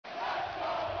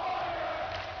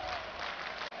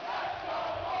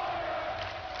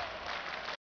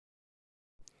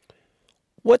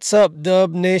What's up,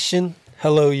 Dub Nation?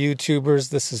 Hello, YouTubers.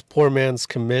 This is Poor Man's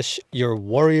Commish, your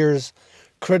Warriors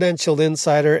credentialed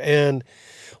insider. And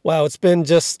wow, it's been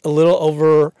just a little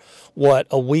over,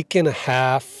 a week and a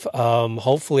half.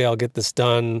 Hopefully I'll get this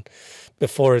done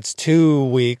before it's 2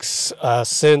 weeks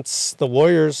since the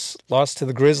Warriors lost to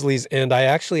the Grizzlies. And I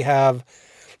actually have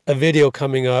a video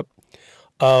coming up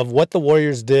of what the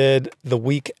Warriors did the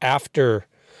week after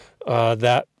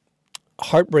that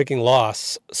heartbreaking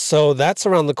loss. So that's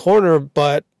around the corner,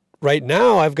 but right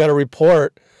now I've got a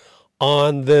report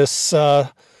on this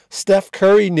Steph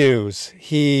Curry news.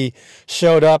 He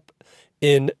showed up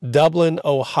in Dublin,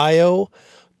 Ohio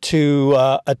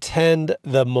to attend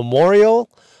the Memorial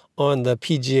on the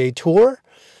PGA Tour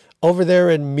over there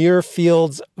in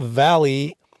Muirfields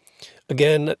Valley,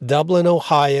 again, Dublin,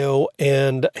 Ohio,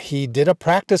 and he did a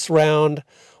practice round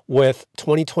with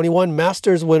 2021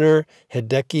 Masters winner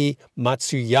Hideki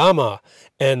Matsuyama.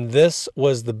 And this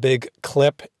was the big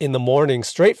clip in the morning,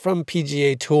 straight from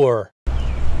PGA Tour.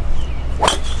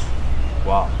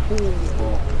 Wow.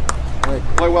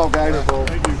 Play well, guys.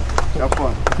 Thank you. Have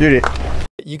fun. Beauty.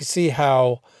 You can see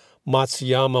how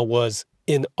Matsuyama was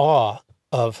in awe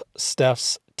of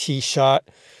Steph's tee shot.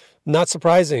 Not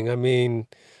surprising. I mean,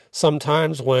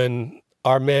 sometimes when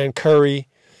our man Curry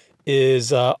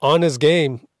is on his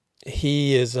game,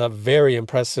 he is very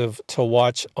impressive to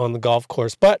watch on the golf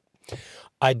course. But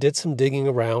I did some digging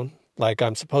around like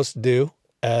I'm supposed to do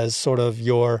as sort of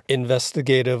your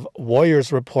investigative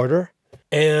Warriors reporter.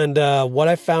 And what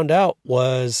I found out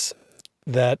was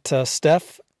that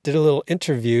Steph did a little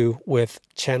interview with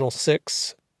Channel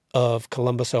 6 of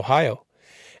Columbus, Ohio.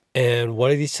 And what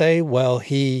did he say? Well,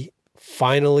 he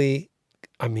finally,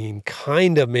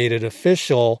 kind of made it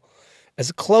official,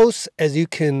 as close as you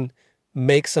can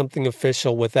make something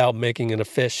official without making it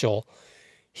official.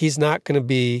 He's not going to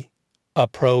be a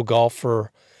pro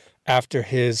golfer after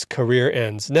his career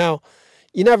ends. Now,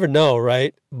 you never know,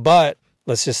 right? But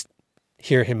let's just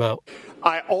hear him out.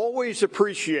 I always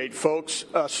appreciate, folks,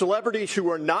 celebrities who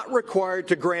are not required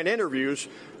to grant interviews,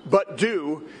 but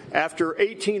do after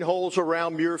 18 holes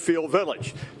around Muirfield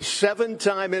Village.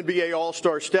 7-time NBA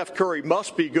All-Star Steph Curry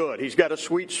must be good. He's got a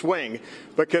sweet swing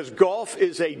because golf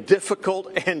is a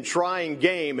difficult and trying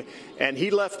game, and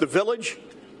he left the village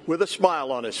with a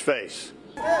smile on his face.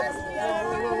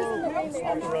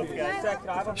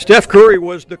 Steph Curry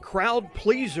was the crowd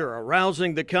pleaser,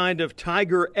 arousing the kind of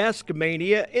Tiger-esque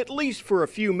mania, at least for a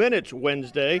few minutes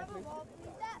Wednesday.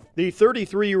 The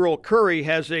 33-year-old Curry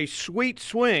has a sweet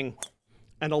swing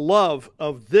and a love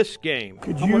of this game.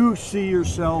 Could you see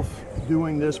yourself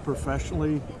doing this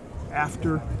professionally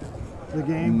after the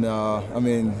game? No,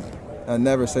 I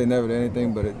never say never to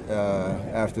anything, but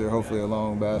after hopefully a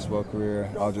long basketball career,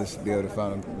 I'll just be able to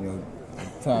find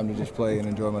time to just play and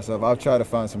enjoy myself. I'll try to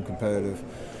find some competitive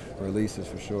releases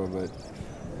for sure, but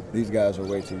these guys are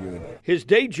way too good. His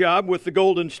day job with the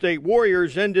Golden State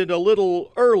Warriors ended a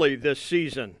little early this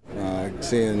season.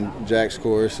 Seeing Jack's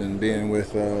course and being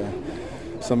with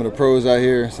some of the pros out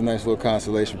here, it's a nice little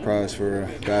consolation prize for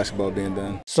basketball being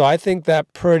done. So I think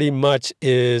that pretty much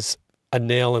is a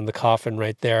nail in the coffin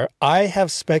right there. I have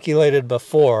speculated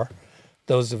before,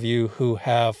 those of you who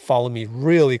have followed me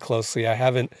really closely, I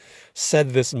haven't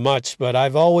said this much, but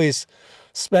I've always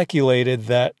speculated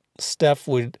that Steph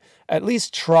would at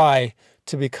least try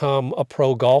to become a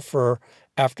pro golfer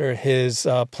after his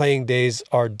playing days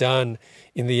are done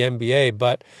in the NBA.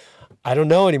 But I don't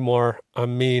know anymore.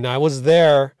 I was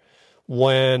there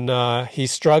when he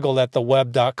struggled at the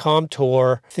Web.com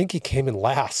tour. I think he came in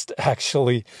last,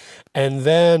 actually. And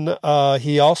then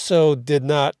he also did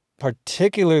not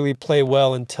particularly play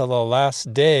well until the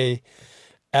last day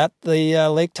at the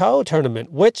Lake Tahoe tournament,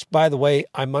 which, by the way,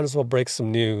 I might as well break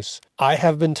some news. I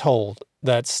have been told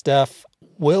that Steph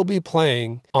will be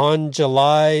playing on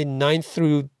July 9th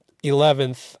through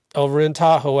 11th over in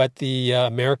Tahoe at the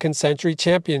American Century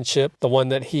Championship, the one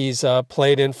that he's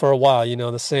played in for a while,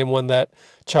 the same one that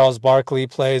Charles Barkley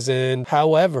plays in.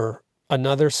 However,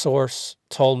 another source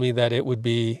told me that it would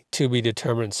be to be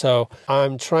determined. So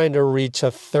I'm trying to reach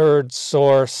a third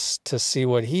source to see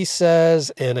what he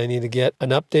says, and I need to get an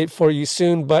update for you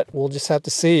soon, but we'll just have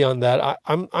to see on that.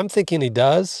 I'm thinking he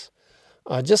does,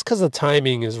 just because the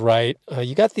timing is right.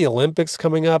 You got the Olympics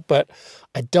coming up, but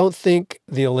I don't think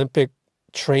the Olympic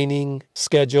training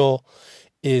schedule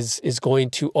is going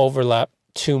to overlap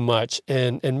too much,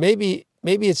 and maybe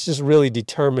it's just really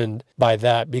determined by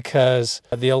that, because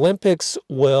the Olympics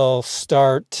will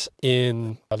start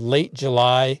in late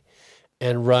July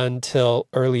and run till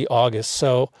early August.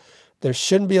 So there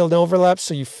shouldn't be an overlap.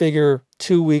 So you figure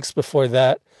 2 weeks before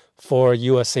that for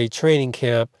USA training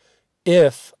camp,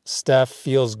 if Steph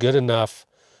feels good enough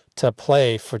to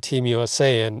play for Team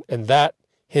USA, and that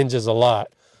hinges a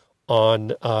lot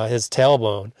on his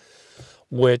tailbone,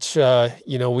 which,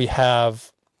 you know, we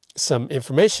have some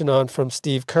information on from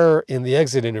Steve Kerr in the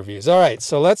exit interviews. All right,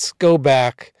 so let's go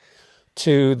back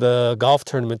to the golf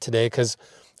tournament today, because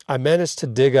I managed to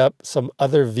dig up some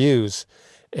other views.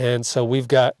 And so we've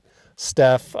got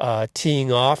Steph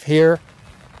teeing off here.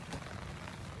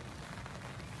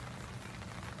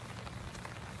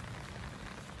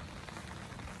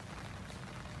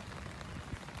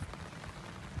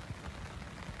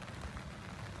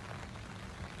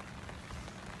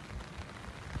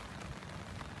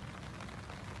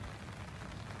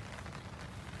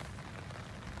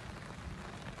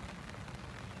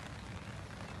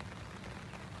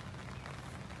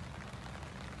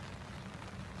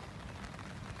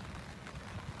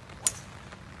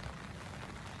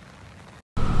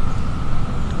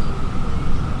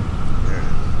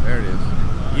 There it is.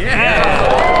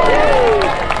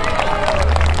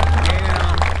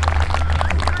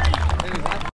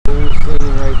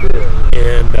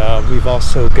 And we've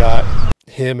also got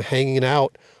him hanging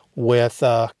out with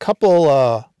a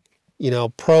couple, you know,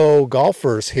 pro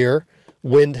golfers here,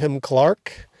 Wyndham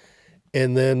Clark,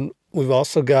 and then we've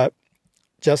also got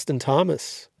Justin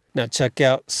Thomas. Now check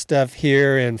out Steph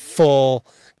here in full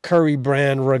Curry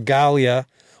brand regalia.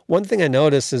 One thing I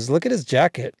noticed is, look at his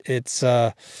jacket. It's,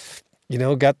 you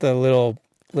know, got the little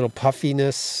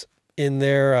puffiness in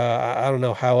there. I don't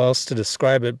know how else to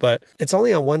describe it, but it's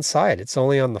only on one side. It's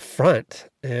only on the front.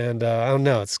 And I don't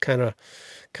know, it's kind of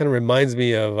reminds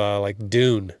me of like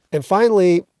Dune. And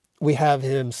finally, we have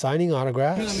him signing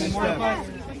autographs.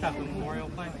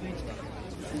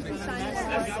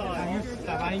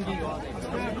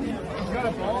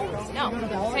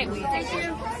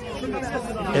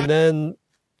 And then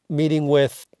meeting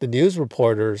with the news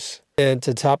reporters. And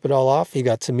to top it all off, he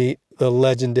got to meet the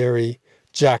legendary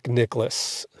Jack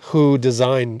Nicklaus, who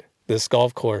designed this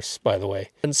golf course, by the way.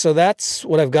 And so that's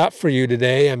what I've got for you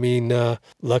today. I mean,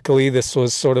 luckily this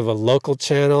was sort of a local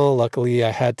channel. Luckily I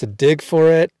had to dig for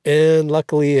it. And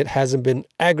luckily it hasn't been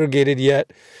aggregated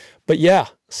yet. But yeah,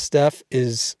 Steph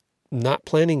is not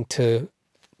planning to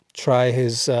try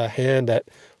his hand at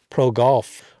pro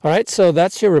golf. All right, so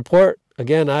that's your report.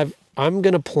 Again, I'm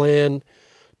going to plan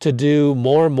to do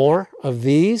more and more of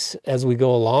these as we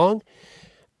go along,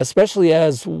 especially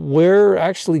as we're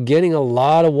actually getting a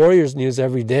lot of Warriors news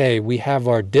every day. We have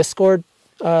our Discord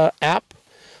app.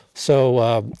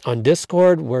 So on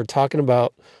Discord, we're talking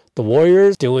about the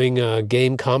Warriors, doing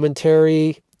game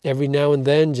commentary every now and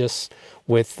then, just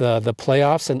with the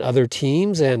playoffs and other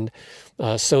teams. And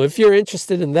so if you're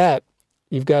interested in that,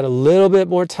 you've got a little bit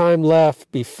more time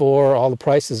left before all the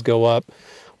prices go up.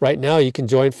 Right now, you can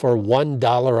join for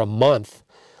 $1 a month.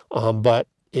 But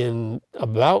in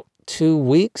about 2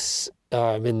 weeks,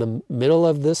 in the middle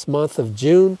of this month of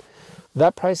June,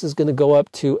 that price is going to go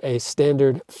up to a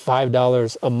standard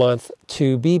 $5 a month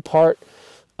to be part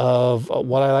of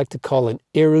what I like to call an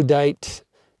erudite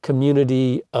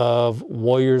community of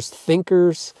Warriors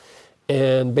thinkers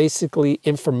and basically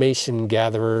information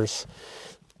gatherers.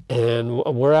 And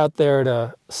we're out there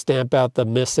to stamp out the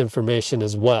misinformation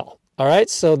as well. All right,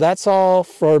 so that's all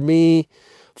for me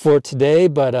for today,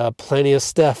 but plenty of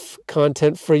Steph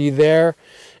content for you there.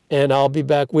 And I'll be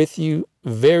back with you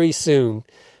very soon.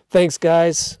 Thanks,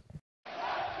 guys.